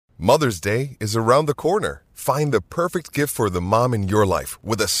Mother's Day is around the corner. Find the perfect gift for the mom in your life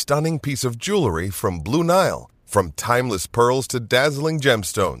with a stunning piece of jewelry from Blue Nile. From timeless pearls to dazzling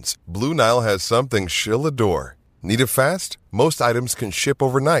gemstones, Blue Nile has something she'll adore. Need it fast? Most items can ship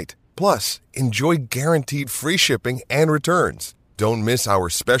overnight. Plus, enjoy guaranteed free shipping and returns. Don't miss our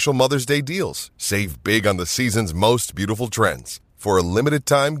special Mother's Day deals. Save big on the season's most beautiful trends. For a limited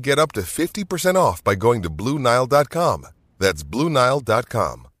time, get up to 50% off by going to BlueNile.com. That's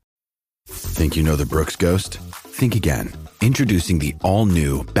BlueNile.com. Think you know the Brooks Ghost? Think again. Introducing the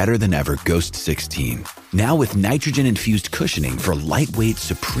all-new, better-than-ever Ghost 16. Now with nitrogen-infused cushioning for lightweight,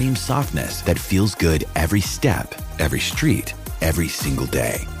 supreme softness that feels good every step, every street, every single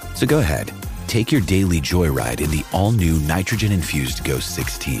day. So go ahead, take your daily joyride in the all-new nitrogen-infused Ghost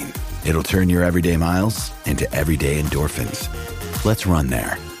 16. It'll turn your everyday miles into everyday endorphins. Let's run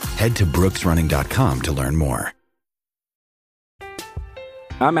there. Head to brooksrunning.com to learn more.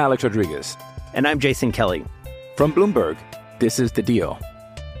 I'm Alex Rodriguez. And I'm Jason Kelly. From Bloomberg, this is The Deal.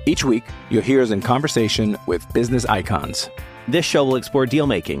 Each week, you'll hear us in conversation with business icons. This show will explore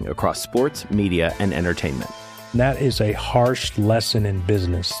deal-making across sports, media, and entertainment. That is a harsh lesson in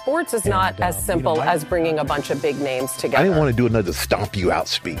business. Sports is not as simple as bringing a bunch of big names together. I didn't want to do another stomp you out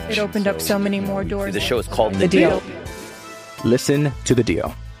speech. It opened up so many more doors. The show is called The Deal. Listen to The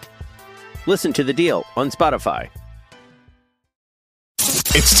Deal. Listen to The Deal on Spotify.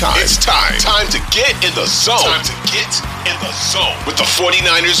 It's time. Time to get in the zone. Time to get in the zone with the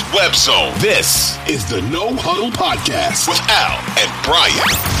 49ers Web Zone. This is the No Huddle Podcast with Al and Brian.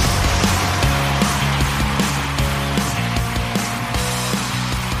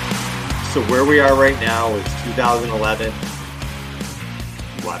 So where we are right now is 2011.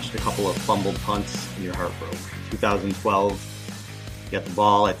 You watched a couple of fumbled punts and your heart broke. 2012, you got the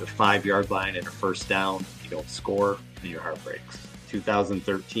ball at the 5-yard line and a first down. You don't score and your heart breaks.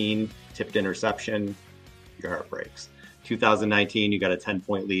 2013, tipped interception, your heart breaks. 2019, you got a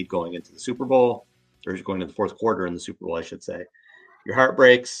 10-point lead going into the Super Bowl, or going to the fourth quarter in the Super Bowl, I should say. Your heart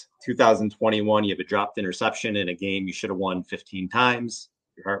breaks. 2021, you have a dropped interception in a game you should have won 15 times.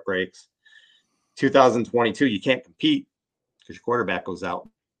 Your heart breaks. 2022, you can't compete because your quarterback goes out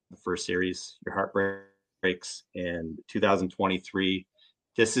in the first series. Your heart breaks. And 2023,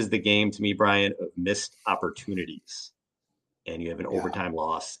 this is the game to me, Brian, of missed opportunities. And you have an overtime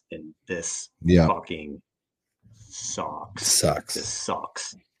loss, and this fucking sucks. This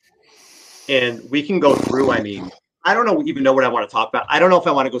sucks. And we can go through, I mean, I don't even know what I want to talk about. I don't know if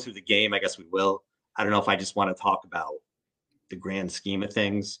I want to go through the game. I guess we will. I don't know if I just want to talk about the grand scheme of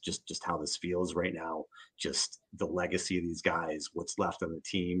things, just how this feels right now, just the legacy of these guys, what's left on the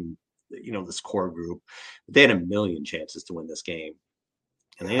team, you know, this core group. They had a million chances to win this game,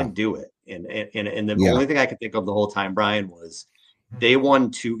 and they didn't do it. And the only thing I could think of the whole time, Brian, was they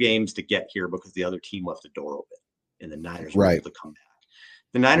won 2 games to get here because the other team left the door open, and the Niners were able to come back.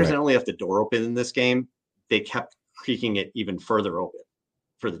 The Niners not only left the door open in this game, they kept creaking it even further open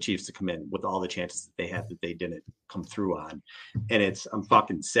for the Chiefs to come in with all the chances that they had that they didn't come through on. And I'm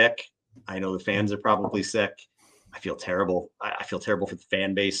fucking sick. I know the fans are probably sick. I feel terrible. I feel terrible for the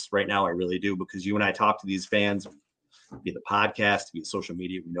fan base right now. I really do, because you and I talk to these fans via the podcast, via social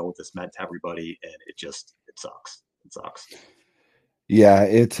media. We know what this meant to everybody, and it sucks. It sucks. Yeah,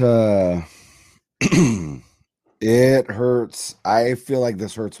 it it hurts. I feel like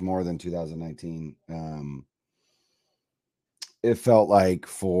this hurts more than 2019. It felt like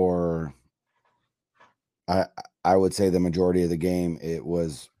I would say the majority of the game, it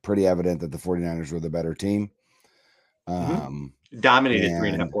was pretty evident that the 49ers were the better team. Dominated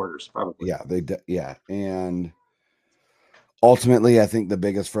 3.5 quarters, probably. Yeah, and ultimately, I think the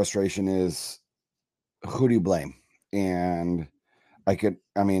biggest frustration is, who do you blame? And I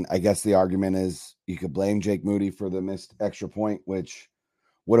guess the argument is you could blame Jake Moody for the missed extra point, which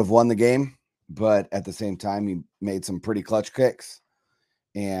would have won the game. But at the same time, he made some pretty clutch kicks,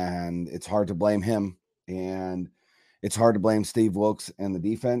 and it's hard to blame him. And it's hard to blame Steve Wilkes and the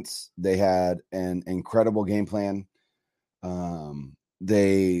defense. They had an incredible game plan.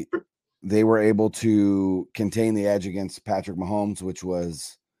 They were able to contain the edge against Patrick Mahomes, which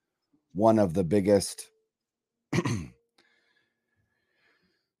was one of the biggest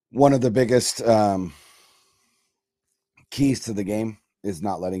keys to the game. Is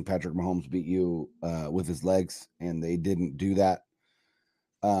not letting Patrick Mahomes beat you with his legs, and they didn't do that.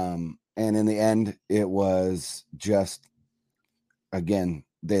 And in the end, it was just, again,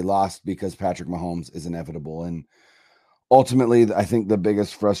 they lost because Patrick Mahomes is inevitable. And ultimately, I think the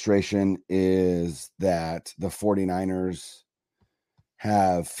biggest frustration is that the 49ers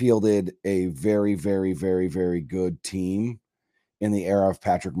have fielded a very, very, very, very good team in the era of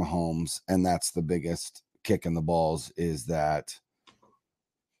Patrick Mahomes, and that's the biggest kick in the balls, is that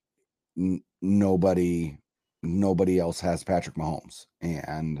nobody else has Patrick Mahomes,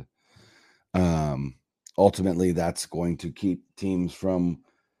 and ultimately that's going to keep teams from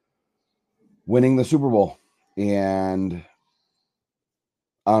winning the Super Bowl. And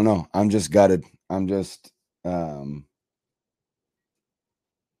I don't know, I'm just gutted. I'm just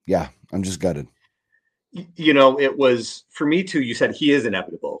gutted. It was, for me too, you said he is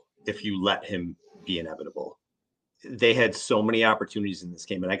inevitable if you let him be inevitable. They had so many opportunities in this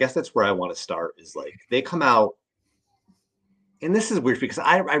game, and I guess that's where I want to start, is like they come out, and this is weird because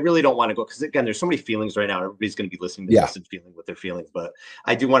I really don't want to go, because again, there's so many feelings right now. Everybody's going to be listening to this and feeling what they're feeling, but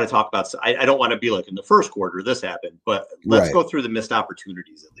I do want to talk about, I don't want to be like, in the first quarter this happened, but let's go through the missed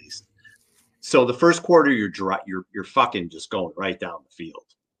opportunities at least. So the first quarter, you're fucking just going right down the field.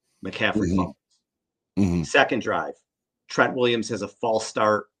 McCaffrey fumbles. Second drive, Trent Williams has a false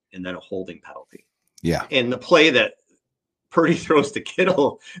start and then a holding penalty. Yeah. And the play that Purdy throws to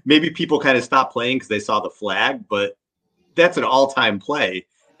Kittle, maybe people kind of stopped playing because they saw the flag, but that's an all-time play.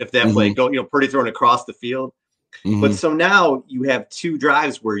 If that play Purdy throwing across the field. But so now you have two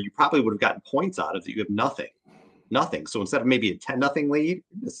drives where you probably would have gotten points out of it. You have nothing. So instead of maybe a 10-0 lead,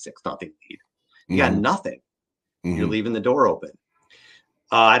 a 6-0 lead. You got nothing. You're leaving the door open.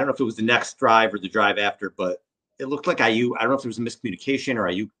 I don't know if it was the next drive or the drive after, but it looked like IU, I don't know if there was a miscommunication or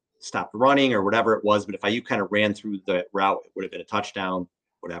IU stopped running or whatever it was, but if IU kind of ran through the route, it would have been a touchdown.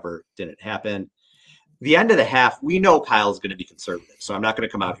 Whatever, didn't happen. The end of the half, we know Kyle's going to be conservative. So I'm not going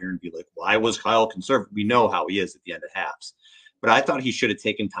to come out here and be like, why was Kyle conservative? We know how he is at the end of halves. But I thought he should have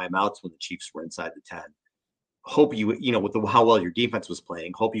taken timeouts when the Chiefs were inside the 10. Hope with how well your defense was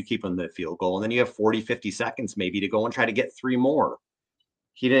playing, hope you keep on the field goal. And then you have 40, 50 seconds maybe to go and try to get 3 more.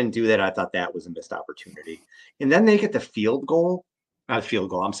 He didn't do that. I thought that was a missed opportunity. And then they get the field goal. Not field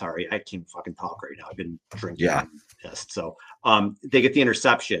goal. I'm sorry. I can't fucking talk right now. I've been drinking. Yeah. Pissed. So they get the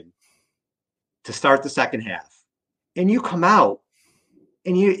interception to start the second half. And you come out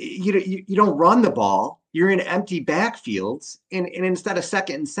and you don't run the ball. You're in empty backfields. And instead of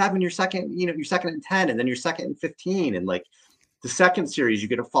 2nd and 7, you're 2nd and 10, and then you're 2nd and 15. And like the second series, you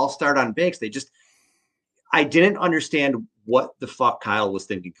get a false start on Banks. I didn't understand what the fuck Kyle was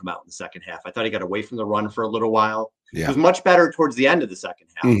thinking come out in the second half. I thought he got away from the run for a little while. Yeah. It was much better towards the end of the second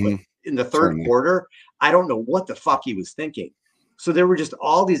half. But in the third quarter, I don't know what the fuck he was thinking. So there were just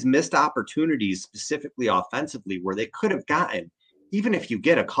all these missed opportunities, specifically offensively, where they could have gotten, even if you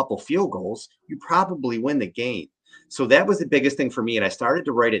get a couple field goals, you probably win the game. So that was the biggest thing for me. And I started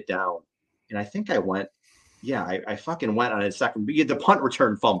to write it down. And I think I went, I fucking went on a second. But you had the punt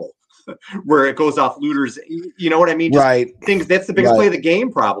return fumble where it goes off Luter's, you know what I mean? Just things. That's the biggest play of the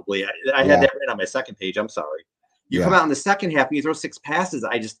game, probably. I had that right on my second page. I'm sorry. You come out in the second half and you throw 6 passes.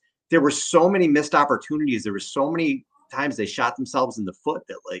 There were so many missed opportunities. There were so many times they shot themselves in the foot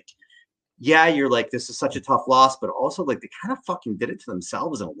that you're like, this is such a tough loss, but also like they kind of fucking did it to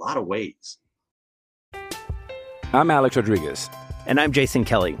themselves in a lot of ways. I'm Alex Rodriguez. And I'm Jason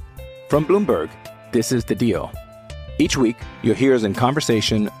Kelly. From Bloomberg, this is The Deal. Each week, you'll hear us in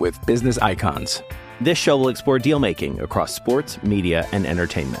conversation with business icons. This show will explore deal-making across sports, media, and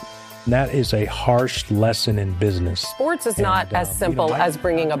entertainment. That is a harsh lesson in business. Sports is not as simple as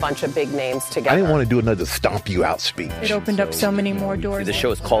bringing a bunch of big names together. I didn't want to do another stomp you out speech. It opened up so many more doors. The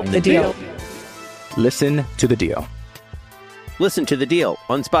show is called The Deal. Listen to The Deal. Listen to The Deal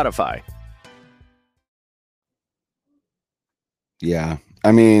on Spotify. Yeah.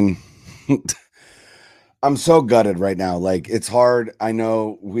 I mean, I'm so gutted right now. Like, it's hard. I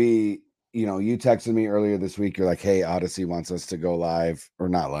know you texted me earlier this week. You're like, hey, Odyssey wants us to go live, or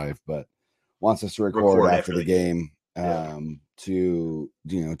not live, but wants us to record after the game to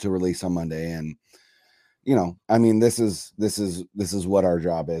release on Monday. And, I mean, this is what our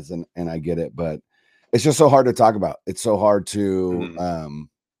job is. And I get it, but it's just so hard to talk about. It's so hard to,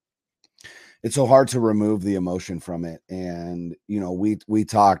 remove the emotion from it. And, we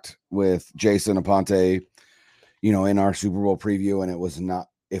talked with Jason Aponte, in our Super Bowl preview, and it was not,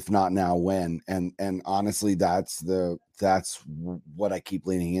 if not now, when. And honestly, that's what I keep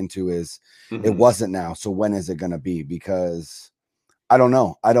leaning into is it wasn't now. So when is it going to be? Because I don't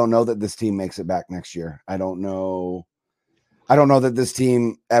know. I don't know that this team makes it back next year. I don't know that this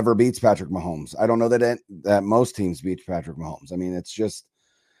team ever beats Patrick Mahomes. I don't know that most teams beat Patrick Mahomes. I mean, it's just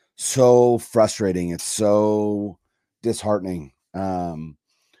so frustrating. It's so disheartening.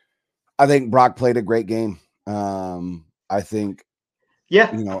 I think Brock played a great game. I think,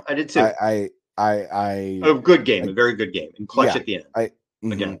 I did too. A good game, a very good game, and clutch at the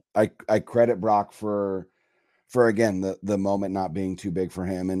end. I credit Brock for again, the moment not being too big for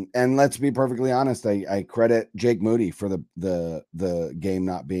him. And let's be perfectly honest, I credit Jake Moody for the game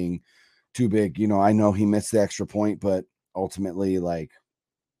not being too big. You know, I know he missed the extra point, but ultimately, like,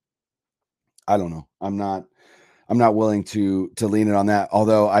 I don't know. I'm not willing to lean it on that.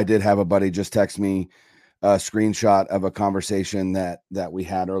 Although I did have a buddy just text me a screenshot of a conversation that we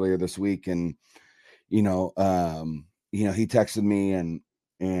had earlier this week. And, he texted me and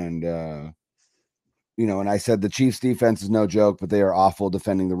I said, the Chiefs defense is no joke, but they are awful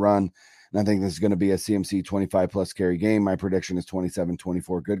defending the run. And I think this is going to be a CMC 25 plus carry game. My prediction is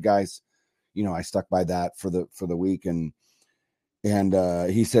 27-24 good guys. I stuck by that for the week. And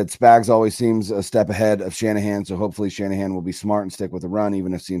he said Spags always seems a step ahead of Shanahan. So hopefully Shanahan will be smart and stick with the run,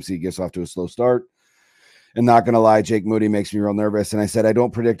 even if CMC gets off to a slow start. And not going to lie, Jake Moody makes me real nervous. And I said, I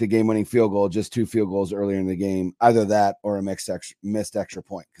don't predict a game-winning field goal, just 2 field goals earlier in the game, either that or a missed extra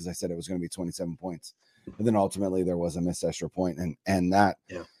point, because I said it was going to be 27 points. And then ultimately there was a missed extra point. And that,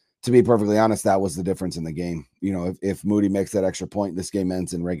 to be perfectly honest, that was the difference in the game. If Moody makes that extra point, this game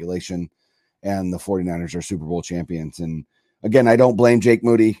ends in regulation and the 49ers are Super Bowl champions. And again, I don't blame Jake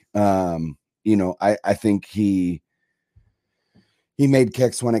Moody. I think he made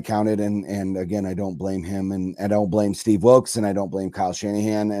kicks when it counted. And again, I don't blame him, and I don't blame Steve Wilkes, and I don't blame Kyle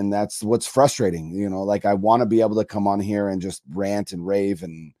Shanahan. And that's what's frustrating. Like, I want to be able to come on here and just rant and rave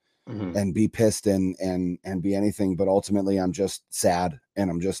and be pissed and be anything. But ultimately I'm just sad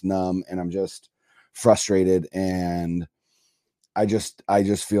and I'm just numb and I'm just frustrated. And I just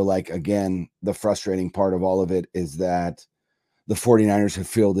feel like, again, the frustrating part of all of it is that the 49ers have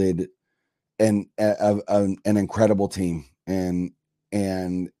fielded an incredible team,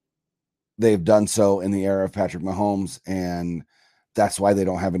 and they've done so in the era of Patrick Mahomes, and that's why they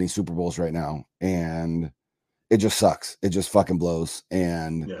don't have any Super Bowls right now. And it just sucks. It just fucking blows.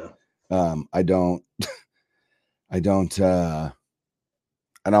 And I don't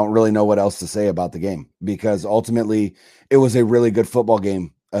really know what else to say about the game, because ultimately it was a really good football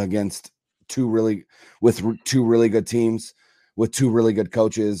game against two really good teams with 2 really good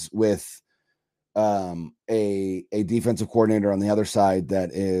coaches, with a defensive coordinator on the other side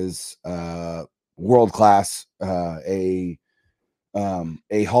that is world class, a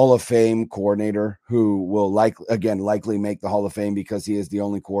Hall of Fame coordinator who will likely make the Hall of Fame, because he is the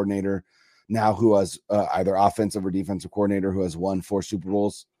only coordinator now who has either offensive or defensive coordinator who has won 4 Super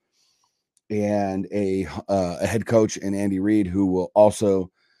Bowls, and a head coach in Andy Reid who will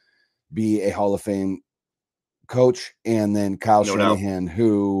also be a Hall of Fame coach, and then Kyle Shanahan,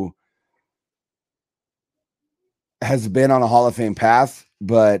 who has been on a Hall of Fame path,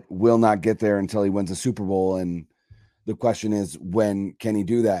 but will not get there until he wins a Super Bowl. And the question is, when can he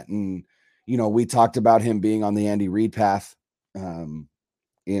do that? And, we talked about him being on the Andy Reid path in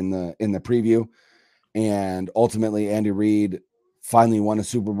the preview, and ultimately Andy Reid finally won a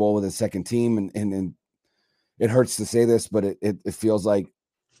Super Bowl with his second team. And it hurts to say this, but it feels like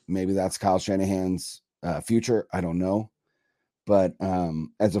maybe that's Kyle Shanahan's future. I don't know. But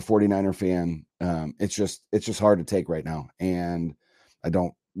as a 49er fan, it's just hard to take right now. And I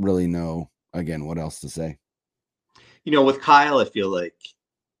don't really know, again, what else to say. With Kyle, I feel like,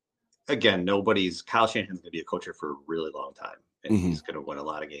 again, Kyle Shanahan's going to be a coach for a really long time. And he's going to win a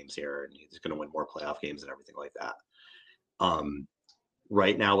lot of games here, and he's going to win more playoff games and everything like that.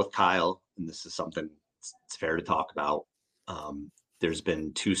 Right now with Kyle, and this is something it's fair to talk about, there's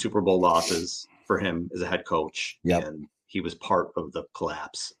been 2 Super Bowl losses for him as a head coach. Yep. And he was part of the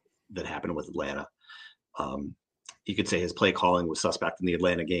collapse that happened with Atlanta. You could say his play calling was suspect in the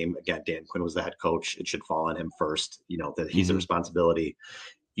Atlanta game. Again, Dan Quinn was the head coach. It should fall on him first, that he's a responsibility.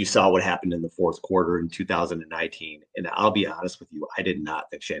 You saw what happened in the fourth quarter in 2019. And I'll be honest with you, I did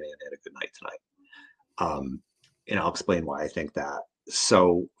not think Shanahan had a good night tonight. And I'll explain why I think that.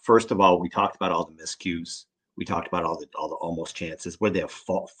 So first of all, we talked about all the miscues. We talked about all the almost chances. Where they have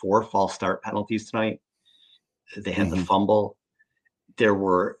 4 false start penalties tonight. They had the fumble. There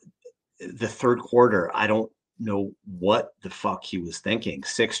were the third quarter. I don't know what the fuck he was thinking.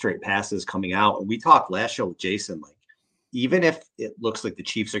 6 straight passes coming out. And we talked last show with Jason, like, even if it looks like the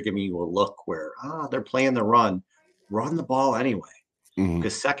Chiefs are giving you a look where they're playing the run the ball anyway.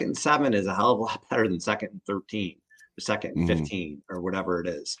 Because 2nd and 7 is a hell of a lot better than 2nd and 13 or 2nd and 15 or whatever it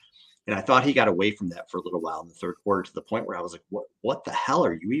is. And I thought he got away from that for a little while in the third quarter, to the point where I was like, what the hell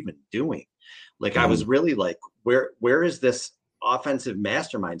are you even doing? Like, I was really like, where is this offensive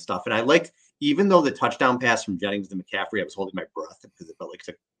mastermind stuff? And I liked, even though the touchdown pass from Jennings to McCaffrey, I was holding my breath because it felt like it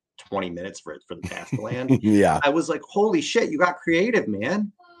took 20 minutes for the pass to land. Yeah. I was like, holy shit, you got creative,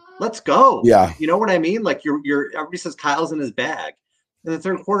 man. Let's go. Yeah. You know what I mean? Like, you're everybody says Kyle's in his bag. in the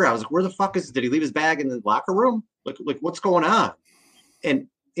third quarter. I was like, where the fuck did he leave his bag in the locker room? Like what's going on? And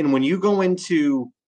when you go into